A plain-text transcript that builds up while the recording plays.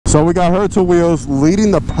So we got her two wheels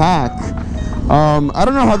leading the pack. I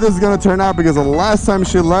don't know how this is gonna turn out because the last time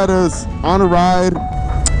she led us on a ride,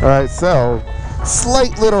 all right, so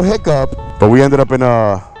slight little hiccup, but we ended up in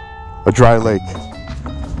a dry lake.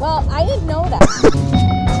 Well, I didn't know that.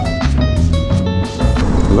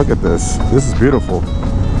 Look at this. This is beautiful.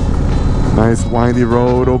 Nice windy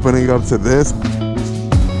road opening up to this.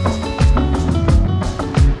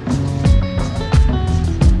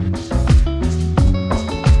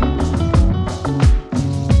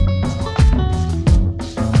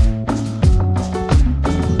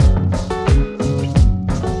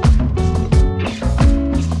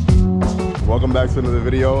 Welcome back to another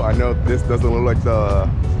video. I know this doesn't look like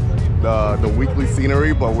the weekly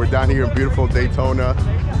scenery, but we're down here in beautiful Daytona,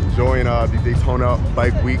 enjoying the Daytona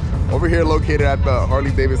Bike Week. Over here located at the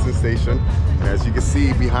Harley Davidson station. And as you can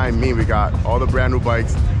see behind me, we got all the brand new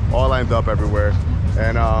bikes all lined up everywhere.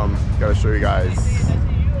 And gotta show you guys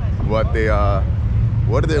what they're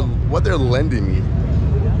lending me.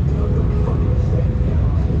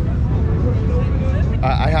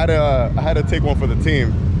 I had to take one for the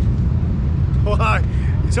team. Why?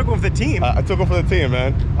 You took one for the team? I took one for the team,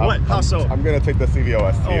 man. What? How so? I'm gonna take the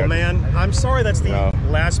CVO ST. Oh man, I'm sorry that's the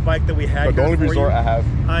last bike that we had. But the only resort I have.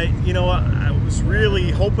 You know what? I was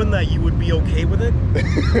really hoping that you would be okay with it.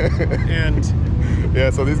 And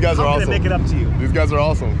yeah, so these guys are awesome. How can I make it up to you? These guys are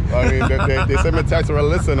awesome. I mean, they sent me a text where,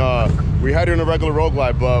 listen, we had you in a regular road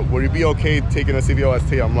glide, but would you be okay taking a CVO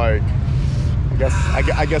ST? I'm like,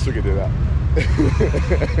 I guess we could do that.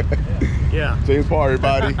 Yeah. James Paul,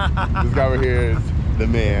 everybody. This guy over here is the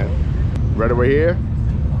man. Right over here.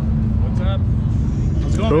 What's up?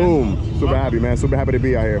 What's going on? Boom. Man? Super happy, man. Super happy to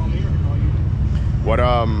be out here. What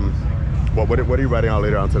are you riding on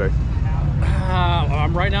later on today?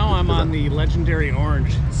 Right now I'm on the legendary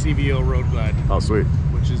orange CVO road glide. Oh, sweet.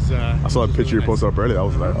 Which is I saw a picture you posted up earlier. I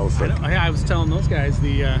was sick. I was telling those guys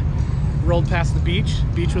rolled past the beach.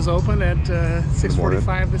 Beach was open at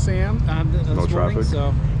 6:45 this a.m. No traffic.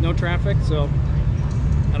 So no traffic. So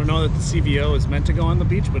I don't know that the CVO is meant to go on the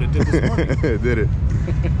beach, but it did this morning. It did it.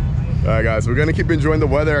 All right, guys, we're gonna keep enjoying the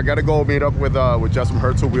weather. I gotta go meet up with Jess from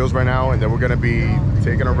Her Two Wheels right now, and then we're gonna be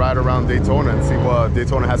taking a ride around Daytona and see what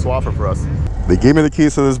Daytona has to offer for us. They gave me the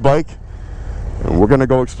keys to this bike, and we're gonna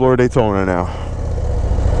go explore Daytona now.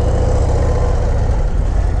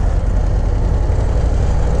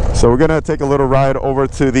 So we're gonna take a little ride over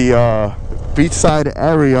to the beachside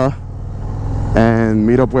area and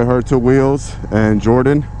meet up with Her Two Wheels and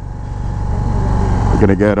Jordan. We're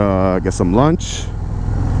gonna get some lunch,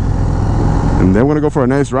 and then we're gonna go for a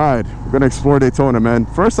nice ride. We're gonna explore Daytona, man.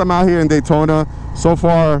 First time out here in Daytona. So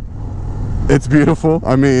far, it's beautiful.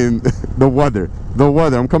 I mean, the weather.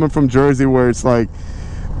 I'm coming from Jersey where it's like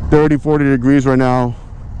 30, 40 degrees right now.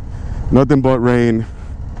 Nothing but rain.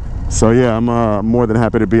 So yeah, I'm more than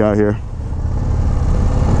happy to be out here.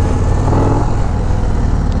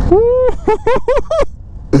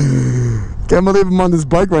 Can't believe I'm on this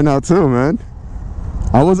bike right now too, man.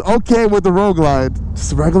 I was okay with the road glide,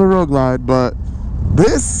 just a regular road glide, but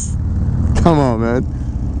this, come on, man.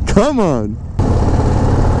 Come on.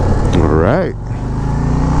 All right.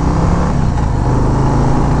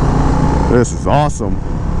 This is awesome.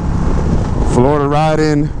 Florida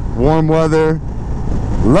riding, warm weather.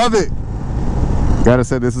 Love it. Gotta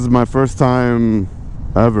say, this is my first time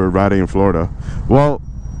ever riding in Florida. Well,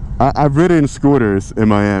 I've ridden scooters in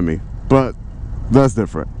Miami, but that's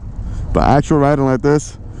different. But actual riding like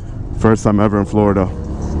this, first time ever in Florida.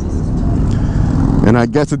 And I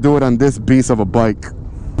get to do it on this beast of a bike.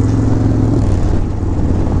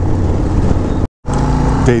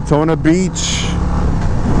 Daytona Beach.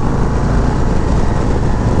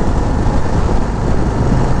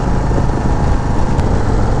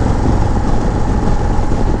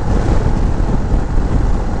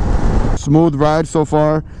 Smooth ride so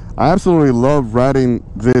far. I absolutely love riding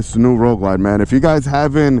this new road glide, man. If you guys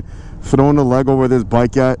haven't thrown a leg over this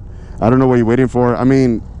bike yet, I don't know what you're waiting for. I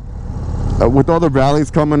mean, with all the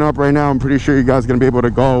rallies coming up right now, I'm pretty sure you guys are gonna be able to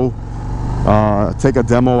go take a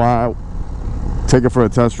demo out, take it for a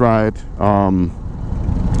test ride.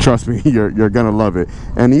 Trust me, you're gonna love it.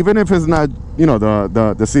 And even if it's not, you know,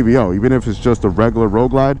 the CVO, even if it's just a regular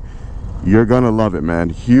road glide, you're gonna love it, man.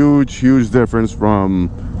 Huge difference from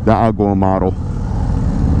the outgoing model.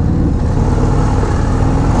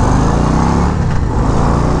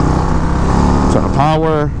 Ton of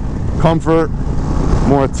power, comfort,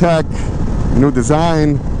 more tech, new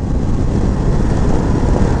design.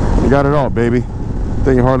 You got it all, baby. I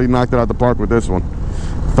think Harley knocked it out the park with this one.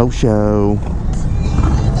 Faux show.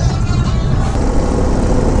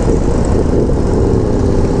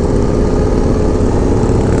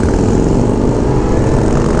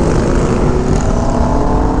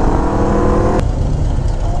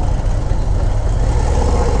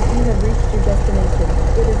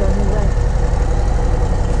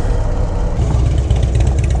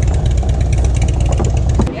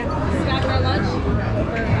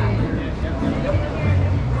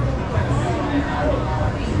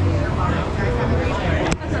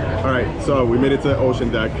 So we made it to the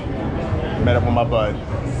ocean deck. Met up with my bud.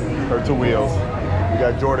 Her two wheels. We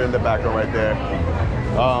got Jordan in the background right there.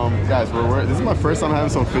 Guys, this is my first time having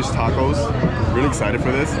some fish tacos. Really excited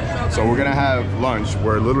for this. So we're gonna have lunch.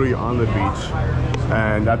 We're literally on the beach.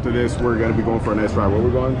 And after this, we're gonna be going for a nice ride. Where are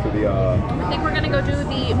we going? To the I think we're gonna go do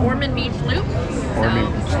the Ormond Beach Loop.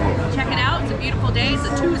 Ormond Beach Loop. Check it out. It's a beautiful day. It's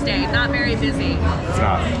a Tuesday, not very busy. It's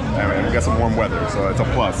not. And we got some warm weather, so it's a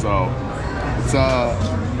plus. So it's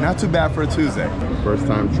not too bad for a Tuesday. First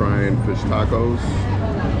time trying fish tacos.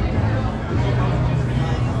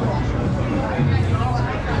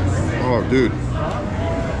 Oh, dude.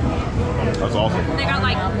 That's awesome. They got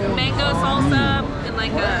like mango salsa and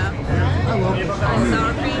like a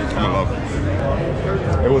sour cream. I'm in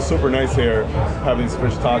love. It was super nice here, having these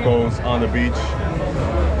fish tacos on the beach.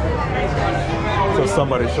 So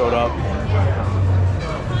somebody showed up.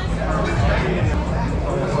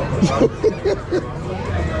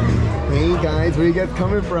 Hey guys, where you guys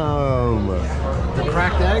coming from? The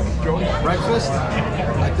cracked egg, breakfast,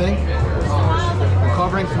 I think.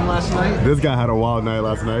 Recovering from last night. This guy had a wild night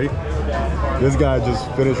last night. This guy just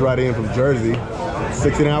finished riding in from Jersey.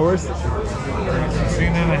 16 hours? 16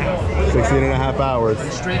 and a half. 16 and a half hours.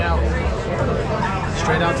 Straight out.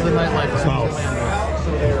 Straight out to the nightlife. Spouse.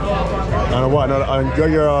 On what? On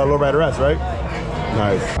your lowrider S, right?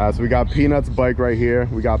 Nice. So we got Peanut's bike right here.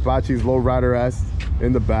 We got Bachi's lowrider S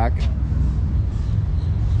in the back.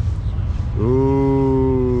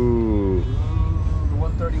 Ooh.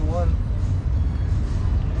 131.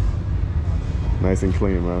 Nice and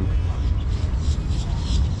clean, man.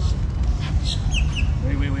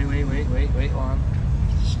 Wait, hold on.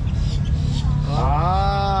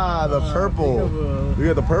 Ah, the purple. You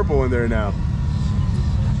got the purple in there now.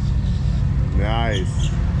 Nice.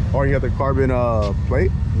 Oh, you got the carbon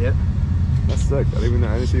plate? Yep. That's sick. I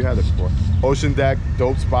didn't see you had this before. Ocean deck,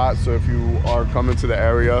 dope spot. So if you are coming to the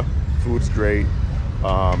area, food's great. If you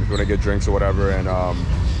want to get drinks or whatever, and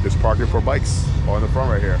there's parking for bikes all in the front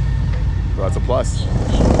right here. So that's a plus.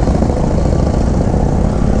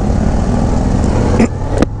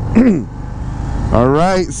 All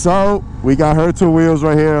right, so we got her two wheels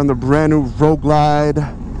right here on the brand new Road Glide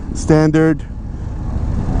Standard,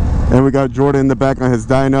 and we got Jordan in the back on his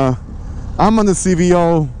Dyna. I'm on the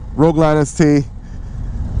CVO Road Glide ST,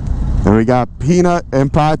 and we got Peanut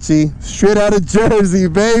and Pachi straight out of Jersey,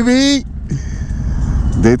 baby.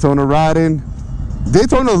 Daytona riding,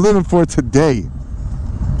 Daytona living for today.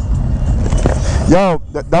 Yo,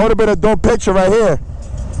 that would have been a dope picture right here.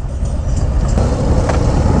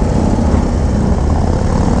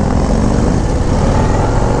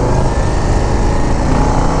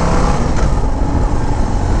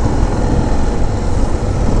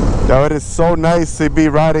 Yo, it is so nice to be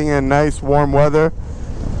riding in nice warm weather.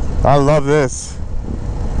 I love this.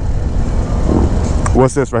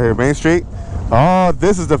 What's this right here? Main Street? Oh,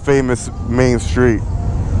 this is the famous Main Street.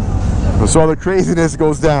 So all the craziness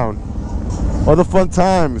goes down. All the fun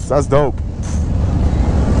times. That's dope.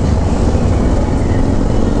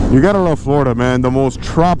 You gotta love Florida, man. The most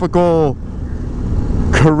tropical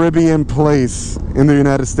Caribbean place in the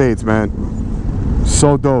United States, man.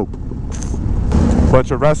 So dope.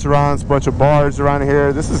 Bunch of restaurants, bunch of bars around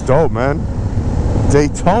here. This is dope, man.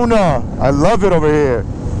 Daytona. I love it over here.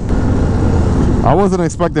 I wasn't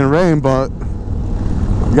expecting rain, but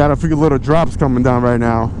we got a few little drops coming down right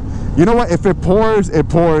now. You know what? If it pours,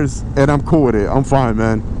 and I'm cool with it. I'm fine,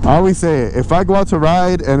 man. I always say it. If I go out to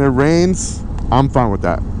ride and it rains, I'm fine with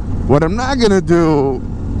that. What I'm not gonna do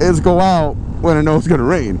is go out when I know it's gonna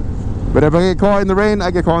rain. But if I get caught in the rain,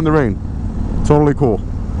 I get caught in the rain. Totally cool.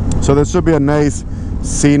 So this should be a nice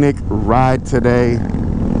scenic ride today.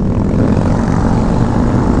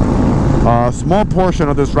 A small portion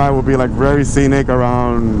of this ride will be like very scenic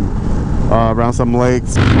around some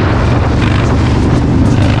lakes.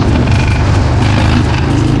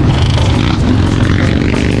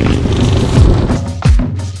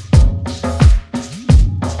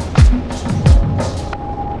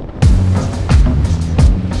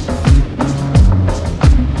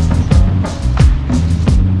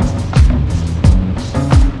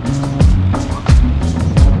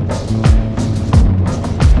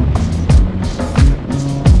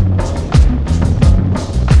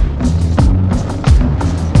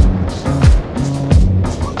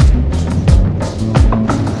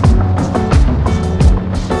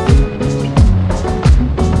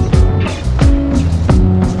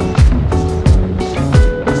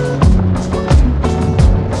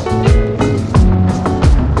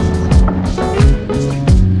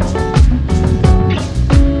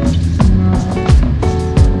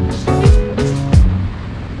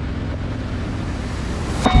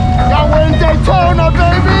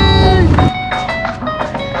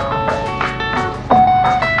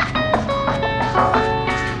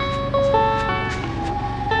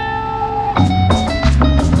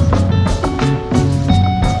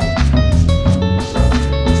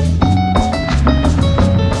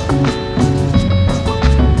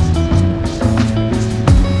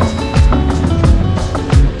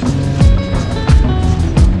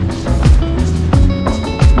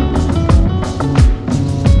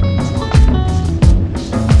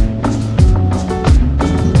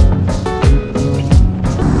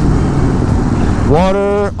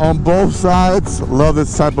 Water on both sides. Love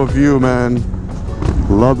this type of view, man.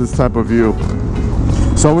 Love this type of view.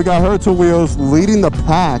 So we got her two wheels leading the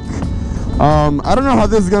pack. I don't know how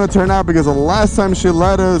this is gonna turn out because the last time she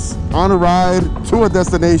led us on a ride to a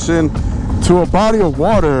destination, to a body of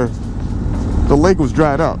water, the lake was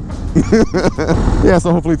dried up. Yeah,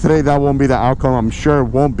 so hopefully today that won't be the outcome. I'm sure it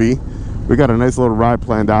won't be. We got a nice little ride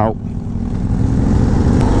planned out.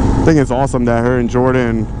 I think it's awesome that her and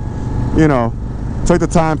Jordan, you know, took the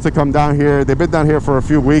time to come down here. They've been down here for a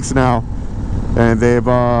few weeks now, and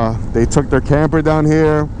they took their camper down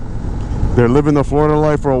here. They're living the Florida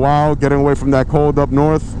life for a while, getting away from that cold up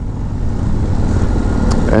north,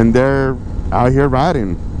 and they're out here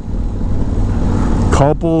riding.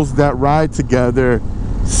 Couples that ride together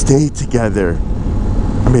stay together.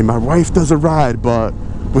 I mean, my wife doesn't ride, but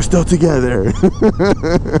we're still together.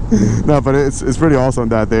 No, but it's pretty awesome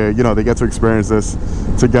that they get to experience this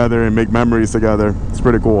together and make memories together. It's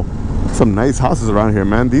pretty cool. Some nice houses around here,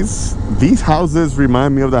 man. These houses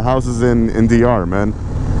remind me of the houses in DR, man.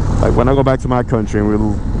 Like when I go back to my country and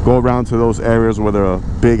we'll go around to those areas where there are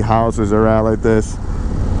big houses are at like this,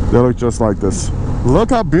 they look just like this.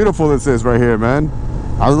 Look how beautiful this is right here, man.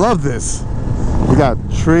 I love this. We got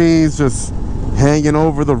trees just hanging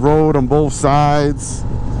over the road on both sides.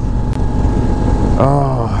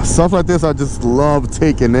 Oh, stuff like this I just love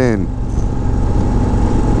taking in.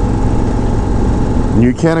 And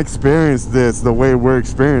you can't experience this the way we're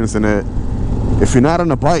experiencing it if you're not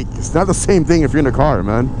on a bike. It's not the same thing if you're in a car,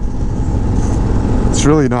 man. It's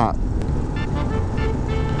really not.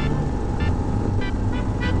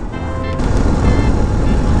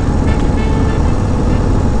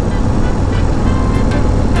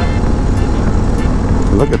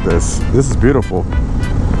 Look at this. This is beautiful.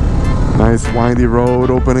 Nice windy road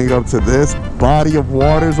opening up to this body of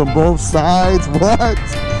waters on both sides. What?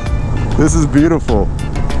 This is beautiful.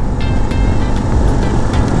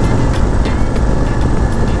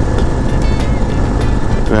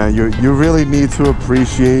 Man, you really need to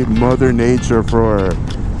appreciate Mother Nature for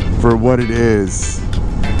what it is.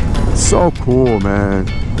 So cool, man.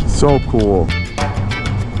 So cool.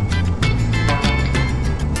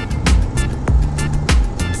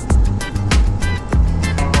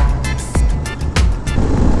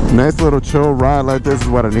 Nice little chill ride like this is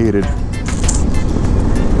what I needed.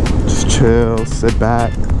 Just chill, sit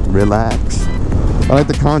back, relax. I like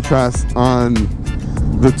the contrast on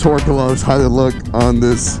the torque gloves, how they look on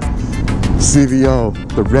this CVO.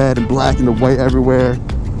 The red and black and the white everywhere.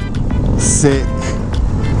 Sick.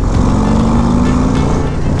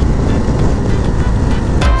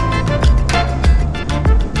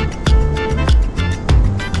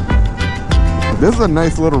 This is a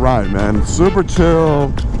nice little ride, man. Super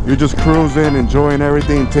chill. You're just cruising, enjoying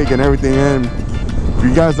everything, taking everything in. If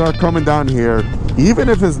you guys are coming down here, even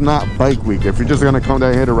if it's not bike week, if you're just gonna come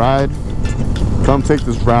down here to ride, come take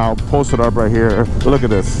this route, post it up right here. But look at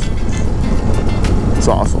this. It's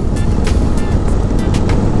awesome.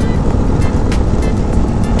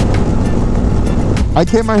 I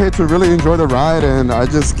came out here to really enjoy the ride, and I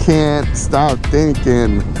just can't stop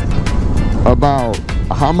thinking about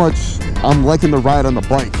how much I'm liking the ride on the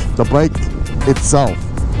bike itself.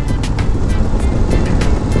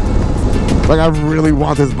 Like, I really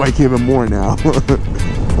want this bike even more now.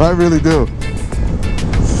 I really do.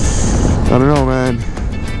 I don't know, man.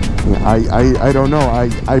 I don't know.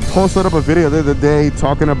 I posted up a video the other day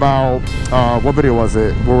talking about what video was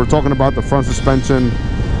it? Where we're talking about the front suspension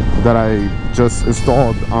that I just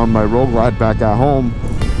installed on my road glide back at home.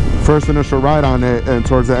 First initial ride on it, and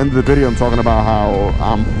towards the end of the video I'm talking about how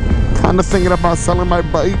I'm kind of thinking about selling my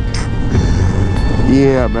bike.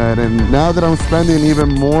 Yeah, man. And now that I'm spending even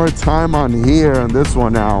more time on here on this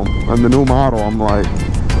one now, on the new model, I'm like,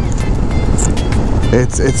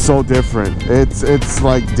 it's so different. It's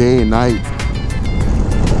like day and night.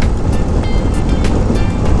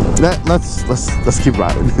 Let's keep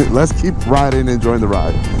riding. Let's keep riding, enjoying the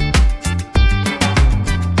ride.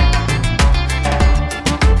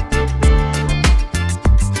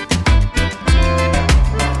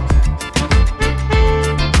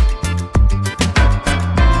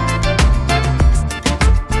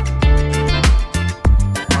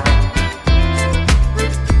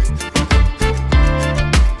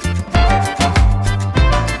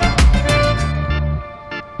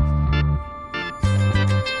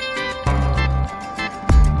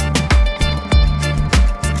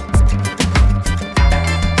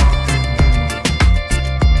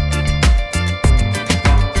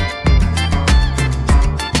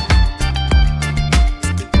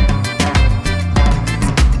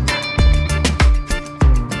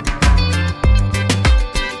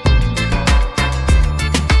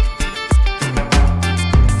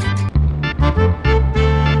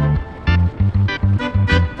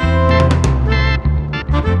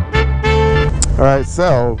 right,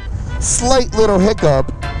 so slight little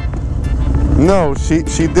hiccup. No, she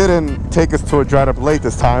didn't take us to a dried up lake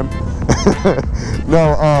this time.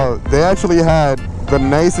 No, they actually had the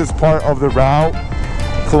nicest part of the route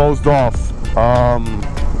closed off.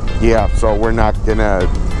 Yeah, so we're not gonna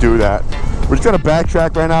do that. We're just gonna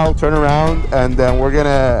backtrack right now, turn around, and then we're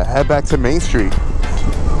gonna head back to Main Street.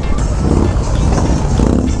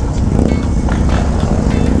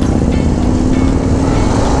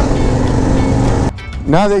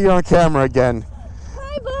 Now that you're on camera again.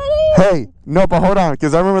 Hi, buddy. Hey, no, but hold on,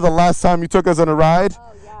 because I remember the last time you took us on a ride,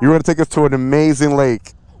 you were gonna take us to an amazing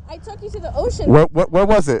lake. I took you to the ocean. Where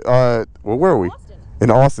was it? Where were we? Austin.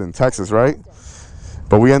 In Austin, Texas, right?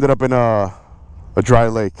 But we ended up in a dry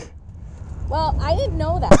lake. Well, I didn't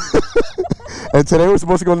know that. And today we're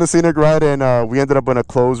supposed to go on the scenic ride, and we ended up on a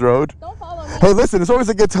closed road. Don't follow me. Hey, listen, it's always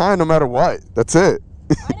a good time no matter what. That's it.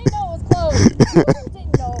 I didn't know it was closed. You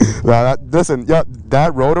didn't know. Listen, yeah,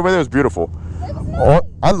 that road over there is beautiful. It was nice. Oh,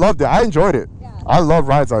 I loved it. I enjoyed it. Yeah. I love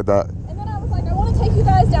rides like that. And then I was like, I want to take you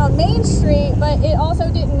guys down Main Street, but it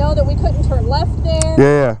also didn't know that we couldn't turn left there.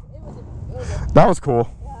 Yeah, It was a, that was cool.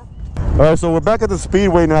 yeah. All right, so we're back at the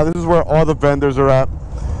Speedway now. This is where all the vendors are at.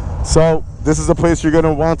 So this is a place you're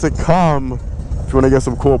gonna want to come if you want to get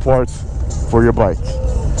some cool parts for your bike.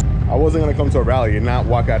 I wasn't gonna come to a rally and not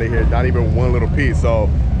walk out of here, not even one little piece. So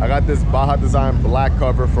I got this Baja Design black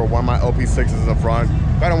cover for one of my LP6s in the front.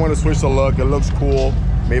 Kind of want to switch the look. It looks cool.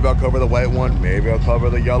 Maybe I'll cover the white one. Maybe I'll cover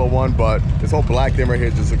the yellow one. But this whole black thing right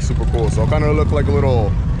here just looks super cool. So kind of look like a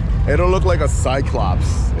little. It'll look like a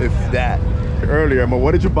Cyclops, if that. Earlier, but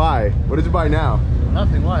what did you buy? What did you buy now?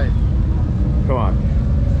 Nothing. Why? Come on.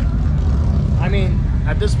 I mean,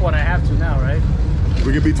 at this point, I have to now, right?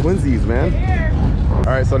 We could be twinsies, man. All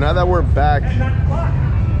right, so now that we're back,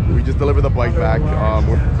 we just delivered the bike back.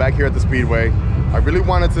 We're back here at the Speedway. I really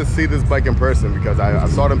wanted to see this bike in person because I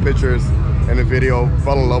saw it in pictures and a video,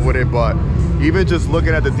 fell in love with it, but even just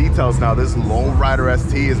looking at the details now, this Lowrider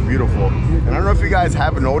ST is beautiful. And I don't know if you guys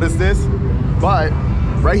haven't noticed this, but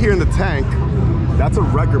right here in the tank, that's a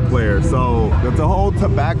record player. So that's a whole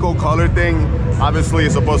tobacco color thing. Obviously,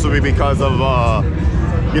 it's supposed to be because of,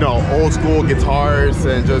 you know, old school guitars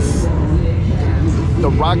and just the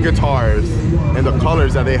rock guitars and the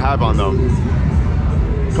colors that they have on them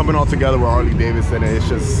coming all together with Harley Davidson. It's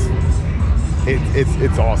just,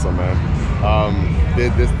 it's awesome, man.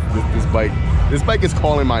 This bike is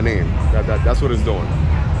calling my name. That's what it's doing.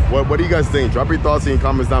 What do you guys think? Drop your thoughts in your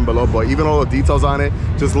comments down below. But even all the details on it,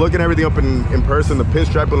 just looking everything up in person, the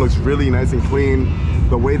pinstriping looks really nice and clean.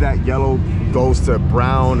 The way that yellow goes to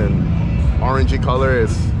brown and orangey color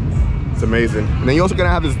is, it's amazing. And then you're also gonna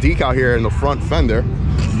have this decal here in the front fender,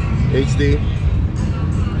 HD.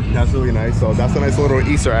 That's really nice. So that's a nice little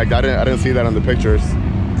Easter egg. I didn't see that on the pictures.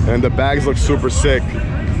 And the bags look super sick.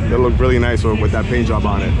 They look really nice with that paint job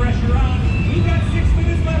on it.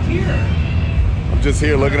 I'm just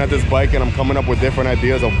here looking at this bike and I'm coming up with different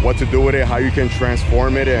ideas of what to do with it, how you can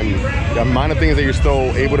transform it, and the amount of things that you're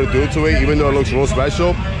still able to do to it, even though it looks real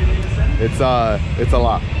special. It's a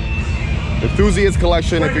lot. Enthusiast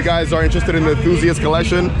collection. If you guys are interested in the Enthusiast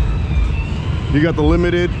collection, you got the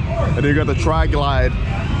Limited and then you got the Tri-Glide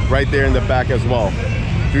right there in the back as well.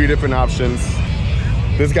 3 different options.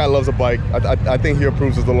 This guy loves a bike. I think he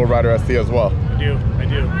approves of the Lowrider ST as well. I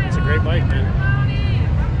do. It's a great bike, man.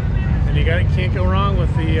 And you can't go wrong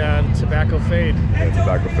with the tobacco fade. Yeah,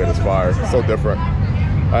 tobacco fade is fire. So different.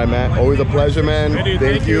 All right, man. Always a pleasure, man. Hey, dude,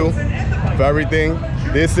 thank you for everything.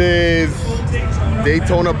 This is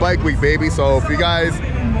Daytona Bike Week, baby. So if you guys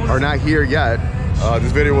are not here yet,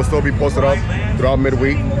 this video will still be posted up throughout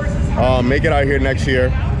midweek. Make it out here next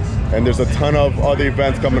year. And there's a ton of other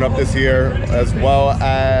events coming up this year, as well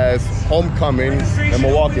as Homecoming in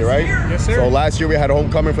Milwaukee, right? Yes, sir. So last year we had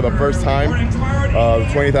Homecoming for the first time, the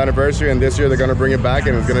 20th anniversary, and this year they're gonna bring it back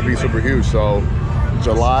and it's gonna be super huge. So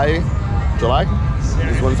July? Yeah,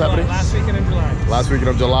 Is when it's happening? Last weekend in July. Last weekend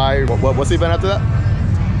of July. What's the event after that?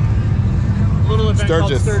 Little event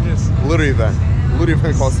called Sturgis. Little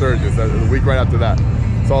event called Sturgis. The week right after that.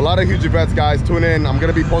 So a lot of huge events, guys. Tune in. I'm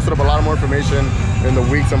gonna be posting up a lot of more information in the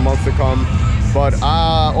weeks and months to come. But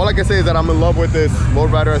all I can say is that I'm in love with this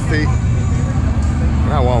Lowrider ST.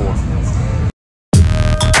 I want one.